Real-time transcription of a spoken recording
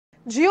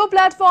जियो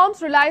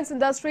platforms Reliance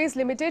industries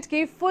limited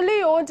की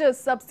fully owned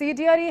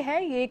subsidiary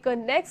है। ये एक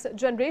नेक्स्ट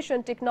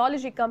जनरेशन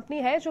टेक्नोलॉजी कंपनी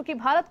है जो कि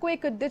भारत को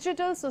एक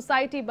डिजिटल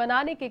सोसाइटी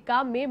बनाने के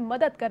काम में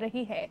मदद कर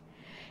रही है।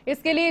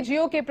 इसके लिए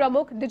जियो के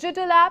प्रमुख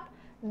डिजिटल ऐप,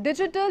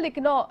 डिजिटल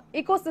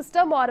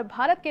इकोसिस्टम और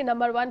भारत के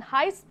number 1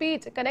 high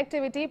speed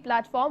connectivity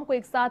platform को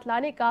एक साथ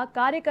लाने का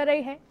कार्य कर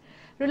रही है।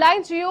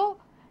 रिलायंस जियो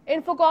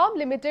इन्फोकॉम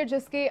लिमिटेड,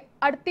 जिसके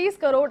 38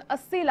 करोड़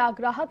 80 लाख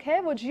ग्राहक हैं,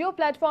 वो जियो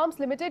प्लेटफॉर्म्स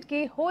लिमिटेड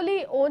की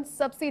होली ओन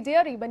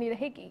सब्सिडियरी बनी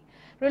रहेगी।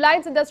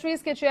 रिलायंस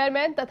इंडस्ट्रीज के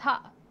चेयरमैन तथा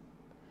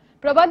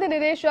प्रबंध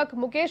निदेशक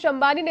मुकेश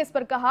अंबानी ने इस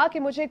पर कहा कि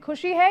मुझे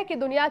खुशी है कि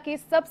दुनिया की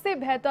सबसे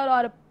बेहतर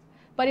और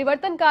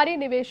परिवर्तनकारी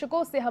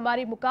निवेशकों से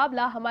हमारी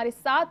मुकाबला हमारे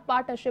साथ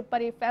पार्टनरशिप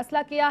पर यह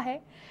फैसला किया है।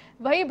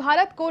 वहीं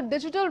भारत को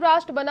डिजिटल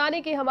राष्ट्र बनाने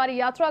की हमारी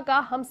यात्रा का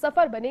हम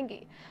सफर बनेंगे।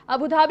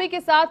 अबू धाबी के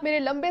साथ मेरे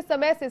लंबे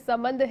समय से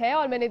संबंध है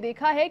और मैंने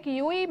देखा है कि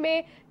यूएई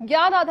में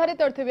ज्ञान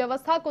आधारित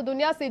अर्थव्यवस्था को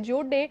दुनिया से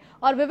जोड़ने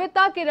और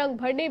विविधता के रंग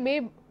भरने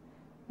में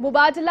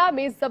मुबादला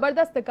में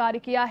जबरदस्त कार्य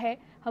किया है।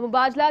 हम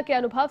मुबादला के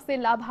अनुभव से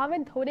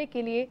लाभान्वित होने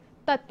के लिए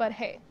तत्पर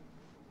हैं।